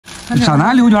上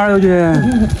哪溜圈又去？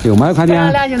又买快递？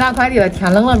咱俩去拿快递了，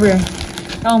天冷了不是？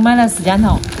然后买了4件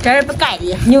套，这是不盖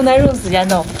的，牛奶绒4件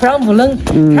套，不让不冷。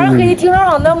天黑的挺早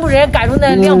上，咱不是盖住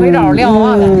那凉被罩凉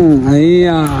完了。哎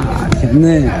呀，天哪，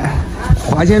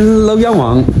花钱老冤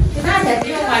枉。你拿去，不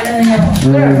用花这些，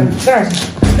搁这儿去。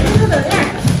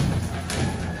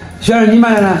雪儿，你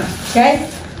买了呢？谁？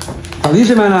到底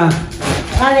谁买了？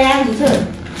俺俩一层。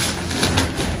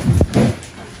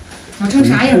我成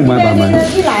啥样？500吧买。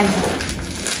你来。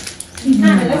你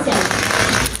看这个线。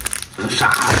啥？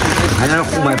还点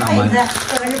500吧买。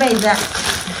这个是被子。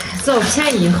走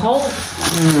便宜好。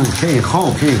便宜好，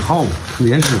便宜好，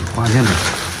也是花钱的。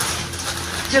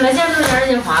这个钱都叫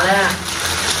人家花的，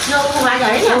要不花叫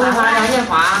人家花，让人家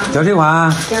花。叫谁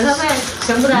花？叫他们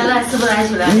生不带来，死不带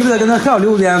去的。你不得跟他聊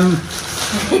留点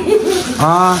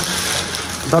啊？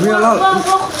到别老。我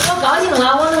高兴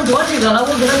了，我能多这个了，我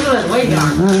给他留的多一点。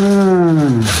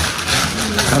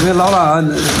到别老了，那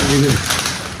个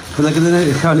不得跟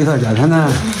他调里头家产呢。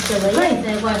这个也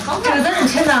在管好。这个怎么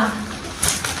称呢？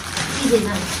几斤呢？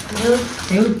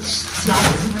得有7、8、50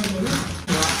块钱。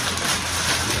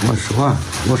我说，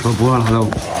我说不拉倒。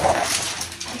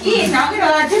咦，小给说，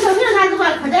这说明他是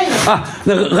管可点用。啊，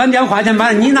那个俺家花钱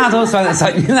把你拿走算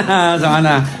你那算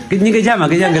呢？给你给钱嘛，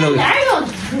给钱给了。点用。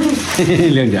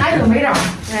2件。还有没着？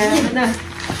那。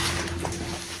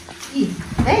咦，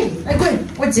哎贵，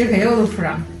我今儿我都铺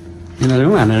上。你那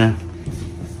扔了那是？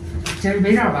这是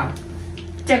被罩吧？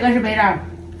这个是被罩。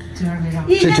这是被罩。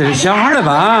这是小孩的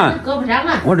吧？搁不上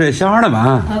嘛。我这小孩的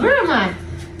吧？可不是嘛。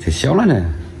这小了呢。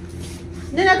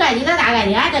你那盖你那大盖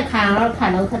的，俺这看了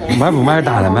可得。买不买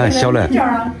大的，买小的。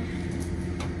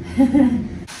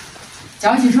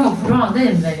交汽车服装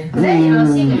得不得？不得用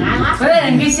洗给俺妈。不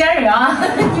得给闲人啊！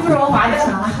你不是我花钱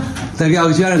了？再给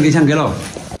要闲人给钱给了，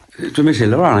准备睡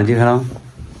楼上了，解开了。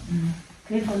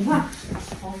可以分床。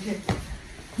好是，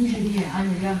你是你俺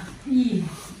这个，咦，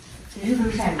这里头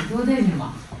晒不多得呢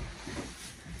嘛？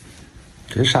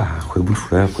这啥回不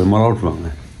出来，回毛老庄了。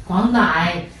光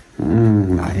奶。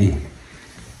奶。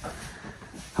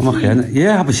他们黑的，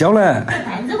耶还不小嘞。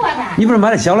单子挂大。你不是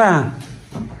买的小嘞？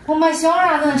我买小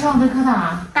了，那长得可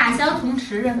大。大小通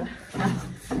吃这个。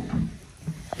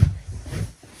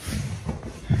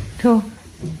头。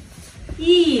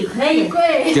咦，可以。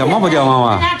掉毛不掉毛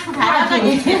啊？咱俩出差了，赶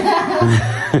紧。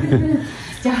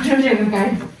加上这个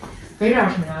盖被罩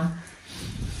身上，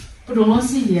不中了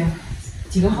洗洗，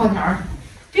几个好天儿。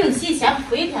不用洗，先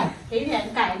铺一片，这一片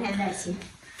盖一片再洗，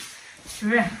是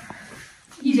不是？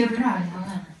你这被罩你看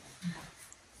看。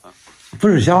不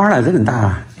是小孩的，真的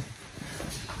大。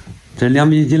这2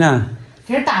米几呢？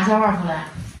这是大小孩出来。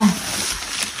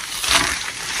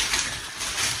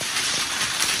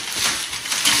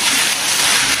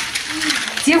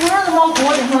结婚了都没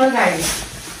锅，这好盖的。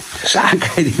啥盖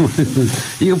的嘛？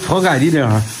一个破盖的这样。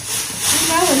你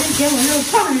买我这结婚时候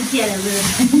床是借的不是？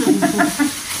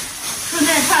不是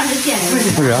床是借的。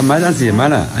不是，俺买咱自己买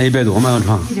的，俺100多买个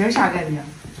床。你这是啥盖的呀？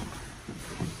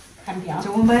看表。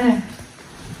这我买的。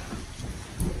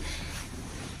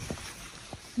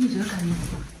你这盖的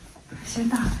嫌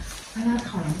大，买俩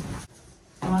套上。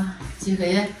好吧，几个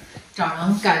也照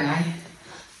样盖盖，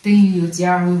等于又结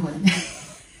2回婚。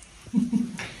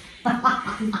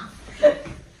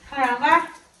好上班。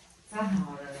咋挺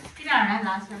好的嘞？这样来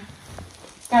拿去。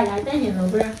盖盖带进了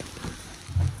不是？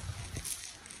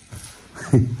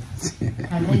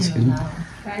看这就拿了。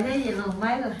盖带进了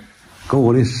买个。搞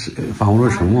我的放我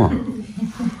的生活。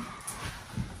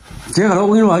这个了，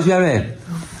我跟你说，雪瑞，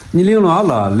你领了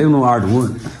了，领了2度。我说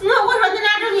你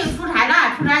俩正去出差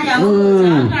了，出差去，我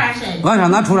这样深。俺上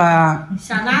哪出差啊？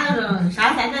上哪个中？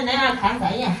上山在那样看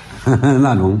3眼。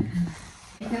那中。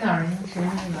在哪儿呢？身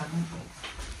上那个。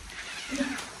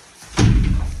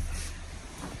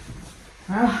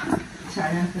完了，夏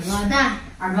天很暖蛋。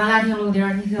2班俩停楼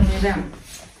顶，你听没凉？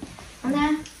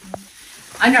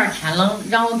俺这儿天冷，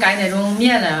然后盖那种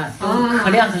棉的，都可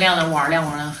凉的，哇凉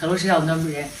的，黑了睡觉暖不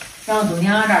热。然后冬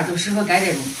天俺这儿就适合盖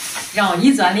这种，然后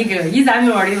一钻里面里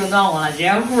头暖和了，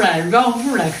热乎了，软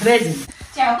乎了，可得劲。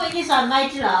这回你算买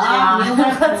值了啊！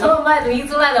总买对，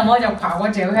总来的没叫夸我，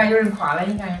这回还有人夸了，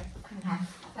你看。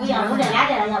我要不这俩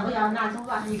这要不要拿走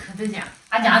吧？你可得劲！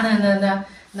俺家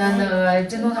那个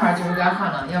枕头套就是给俺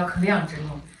换了，要可凉枕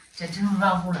头，这枕头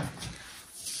软乎了。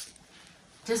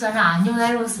这算啥？牛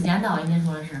奶绒4件套，人家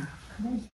说的是。